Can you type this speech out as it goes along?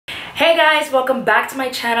Hey guys, welcome back to my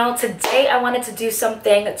channel. Today I wanted to do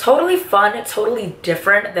something totally fun, totally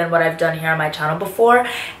different than what I've done here on my channel before.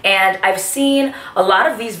 And I've seen a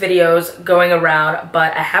lot of these videos going around,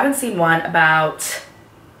 but I haven't seen one about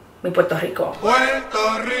mi Puerto Rico.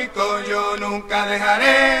 Puerto Rico, yo nunca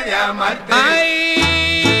dejaré de amarte.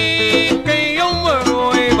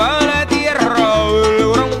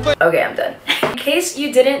 Okay, I'm done. In case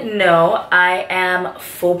you didn't know, I am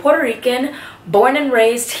full Puerto Rican, born and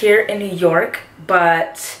raised here in New York,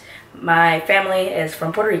 but my family is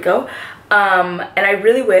from Puerto Rico. And I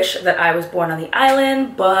really wish that I was born on the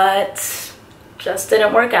island, but just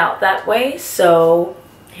didn't work out that way, so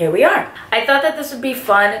here we are. I thought that this would be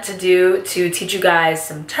fun to do, to teach you guys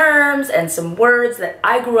some terms and some words that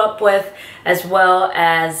I grew up with, as well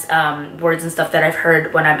as words and stuff that I've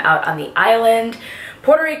heard when I'm out on the island.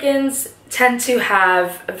 Puerto Ricans tend to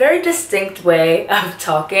have a very distinct way of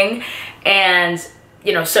talking, and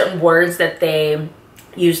you know, certain words that they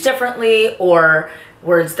use differently or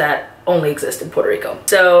words that only exist in Puerto Rico.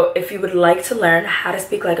 So if you would like to learn how to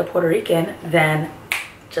speak like a Puerto Rican, then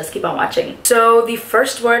just keep on watching. So the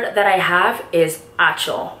first word that I have is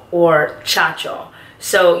acho or chacho.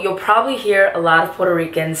 So you'll probably hear a lot of Puerto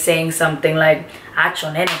Ricans saying something like,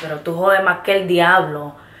 acho nene, pero tú jodes más que el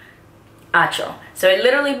diablo. Acho. So it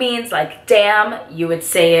literally means like damn. You would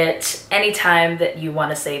say it anytime that you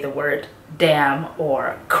want to say the word damn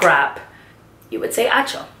or crap. You would say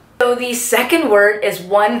acho. So the second word is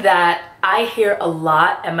one that I hear a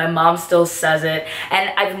lot, and my mom still says it,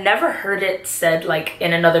 and I've never heard it said like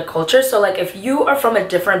in another culture. So like if you are from a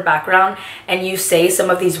different background and you say some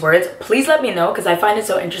of these words, please let me know because I find it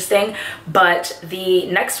so interesting. But the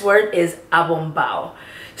next word is abombao.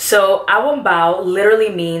 So abombao literally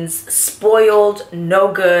means spoiled,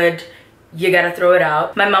 no good, you gotta throw it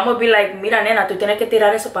out. My mom would be like, mira nena, tú tienes que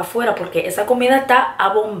tirar eso para afuera porque esa comida está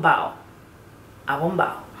abombao.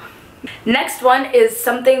 Abombao. Next one is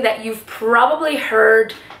something that you've probably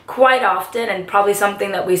heard quite often and probably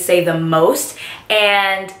something that we say the most.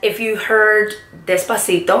 And if you heard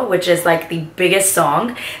Despacito, which is like the biggest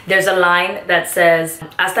song, there's a line that says,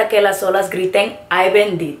 hasta que las olas griten, ay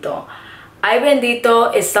bendito. Ay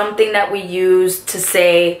bendito is something that we use to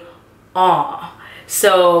say aw.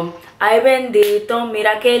 So, ay bendito,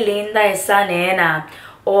 mira que linda esa nena.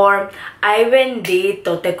 Or, ay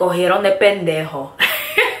bendito, te cogieron de pendejo.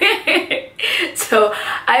 So,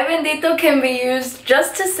 ay bendito can be used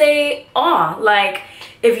just to say aw. Like,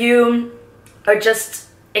 if you are just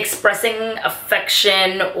expressing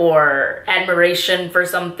affection or admiration for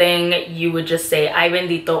something, you would just say ay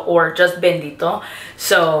bendito or just bendito.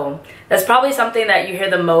 So that's probably something that you hear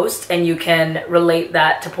the most, and you can relate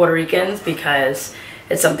that to Puerto Ricans because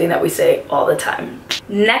it's something that we say all the time.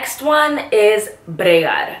 Next one is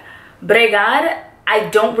bregar. Bregar, I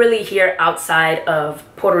don't really hear outside of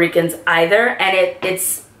Puerto Ricans either, and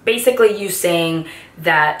it's basically you saying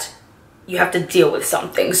that you have to deal with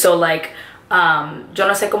something. So like, yo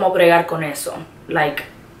no sé cómo bregar con eso. Like,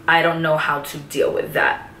 I don't know how to deal with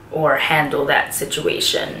that or handle that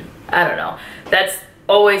situation. I don't know. That's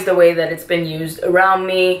always the way that it's been used around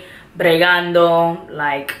me. Bregando,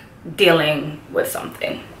 like dealing with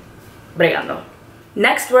something. Bregando.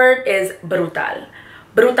 Next word is brutal.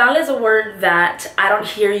 Brutal is a word that I don't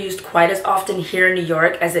hear used quite as often here in New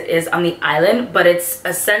York as it is on the island, but it's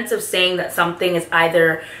a sense of saying that something is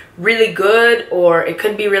either really good or it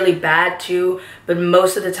could be really bad too, but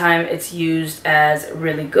most of the time it's used as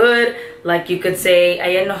really good. Like you could say,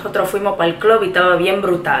 ayer nosotros fuimos pa'l club y estaba bien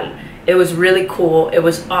brutal. It was really cool, it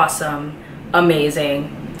was awesome,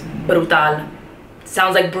 amazing. Brutal.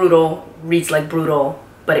 Sounds like brutal, reads like brutal,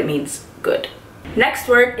 but it means good. Next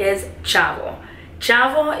word is chavo.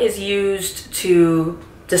 Chavo is used to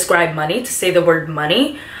describe money, to say the word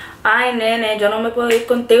money. Ay, nene, yo no me puedo ir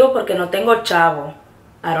contigo porque no tengo chavo.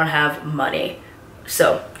 I don't have money.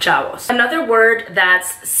 So, chavos. Another word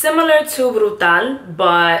that's similar to brutal,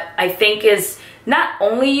 but I think is not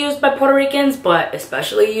only used by Puerto Ricans, but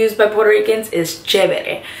especially used by Puerto Ricans, is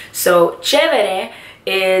chévere. So, chévere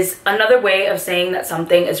is another way of saying that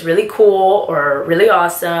something is really cool or really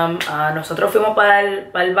awesome. Nosotros fuimos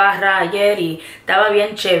pa'l barra ayer y estaba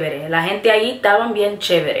bien chévere. La gente allí estaban bien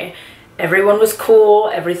chévere. Everyone was cool,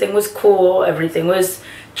 everything was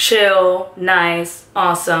chill, nice,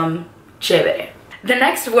 awesome, chévere. The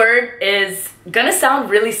next word is gonna sound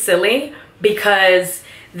really silly because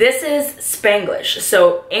this is Spanglish.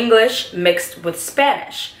 So English mixed with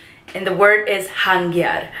Spanish. And the word is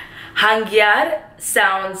hanguear. Hanguear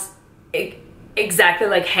sounds exactly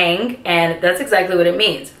like hang, and that's exactly what it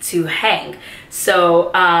means, to hang.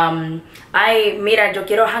 So, ay, mira, yo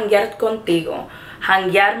quiero hanguear contigo.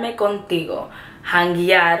 Hanguearme contigo.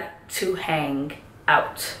 Hanguear, to hang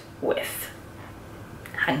out with.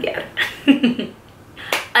 Hanguear.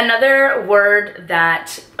 Another word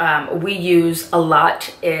that we use a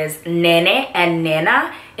lot is nene and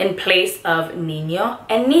nena in place of niño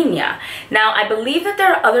and niña. Now, I believe that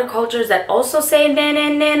there are other cultures that also say nene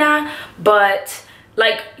and nena, but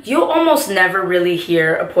like you almost never really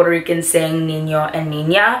hear a Puerto Rican saying niño and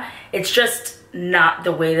niña. It's just not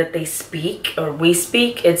the way that they speak or we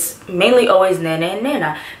speak. It's mainly always nene and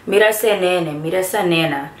nena. Mira ese nene, mira esa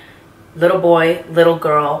nena. Little boy, little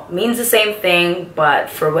girl, means the same thing, but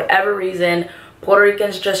for whatever reason, Puerto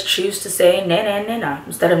Ricans just choose to say nene and nena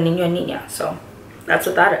instead of niño and niña. So that's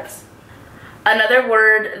what that is. Another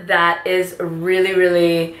word that is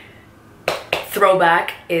really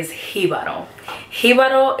throwback is jíbaro.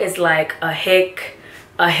 Jíbaro is like a hick,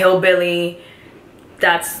 a hillbilly.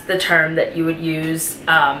 That's the term that you would use.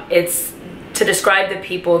 It's to describe the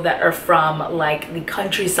people that are from like the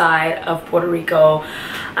countryside of Puerto Rico.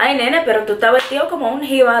 Ay nene, pero tú estás vestido como un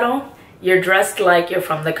jíbaro. You're dressed like you're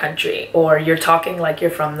from the country, or you're talking like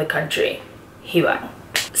you're from the country. Jíbaro.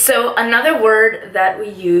 So another word that we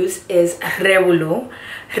use is revolú.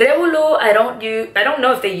 Revolú, I don't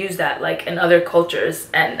know if they use that like in other cultures,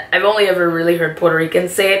 and I've only ever really heard Puerto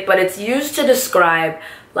Ricans say it, but it's used to describe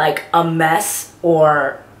like a mess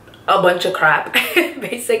or a bunch of crap,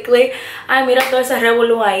 basically. Ay, mira todo ese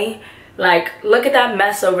revolú ahí. Like, look at that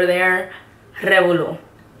mess over there. Revolú.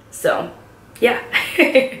 So, yeah.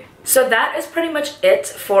 So that is pretty much it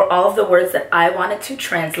for all of the words that I wanted to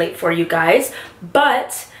translate for you guys.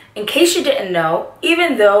 But in case you didn't know,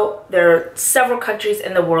 even though there are several countries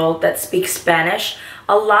in the world that speak Spanish,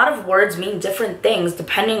 a lot of words mean different things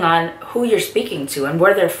depending on who you're speaking to and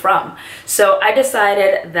where they're from. So I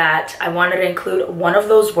decided that I wanted to include one of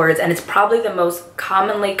those words, and it's probably the most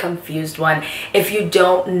commonly confused one if you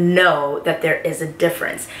don't know that there is a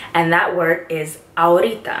difference. And that word is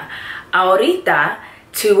ahorita. Ahorita,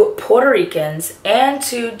 to Puerto Ricans and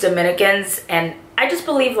to Dominicans, and I just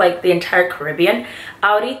believe like the entire Caribbean,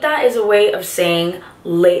 ahorita is a way of saying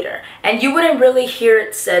later. And you wouldn't really hear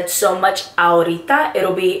it said so much ahorita,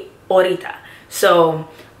 it'll be ahorita. So,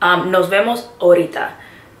 nos vemos ahorita.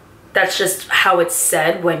 That's just how it's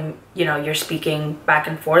said when, you know, you're speaking back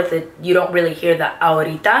and forth. You don't really hear the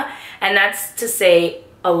ahorita. And that's to say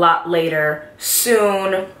a lot later,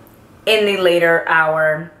 soon, in the later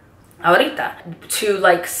hour. Ahorita. To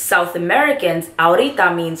like South Americans,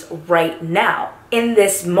 ahorita means right now, in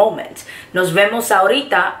this moment. Nos vemos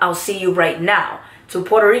ahorita, I'll see you right now. To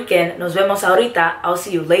Puerto Rican, nos vemos ahorita, I'll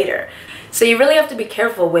see you later. So you really have to be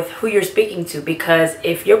careful with who you're speaking to, because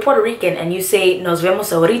if you're Puerto Rican and you say nos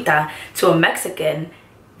vemos ahorita to a Mexican,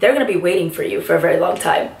 they're gonna be waiting for you for a very long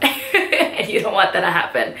time. And you don't want that to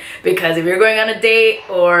happen, because if you're going on a date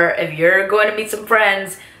or if you're going to meet some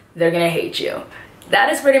friends, they're gonna hate you. That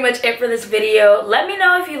is pretty much it for this video. Let me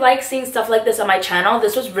know if you like seeing stuff like this on my channel.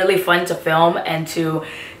 This was really fun to film and to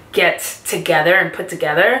get together and put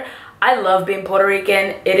together. I love being Puerto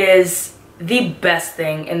Rican. It is the best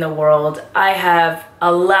thing in the world. I have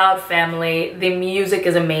a loud family. The music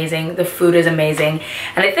is amazing. The food is amazing.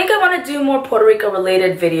 And I think I want to do more Puerto Rico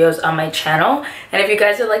related videos on my channel. And if you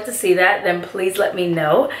guys would like to see that, then please let me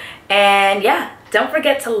know. And yeah, don't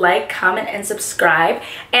forget to like, comment, and subscribe.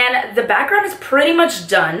 And the background is pretty much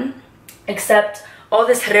done, except all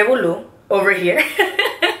this revolú over here.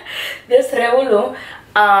 This revolú.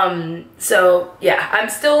 So yeah, I'm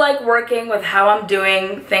still like working with how I'm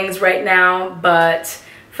doing things right now, but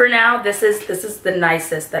for now, this is the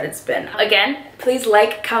nicest that it's been. Again, please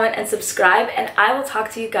like, comment, and subscribe, and I will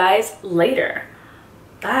talk to you guys later.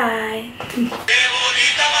 Bye.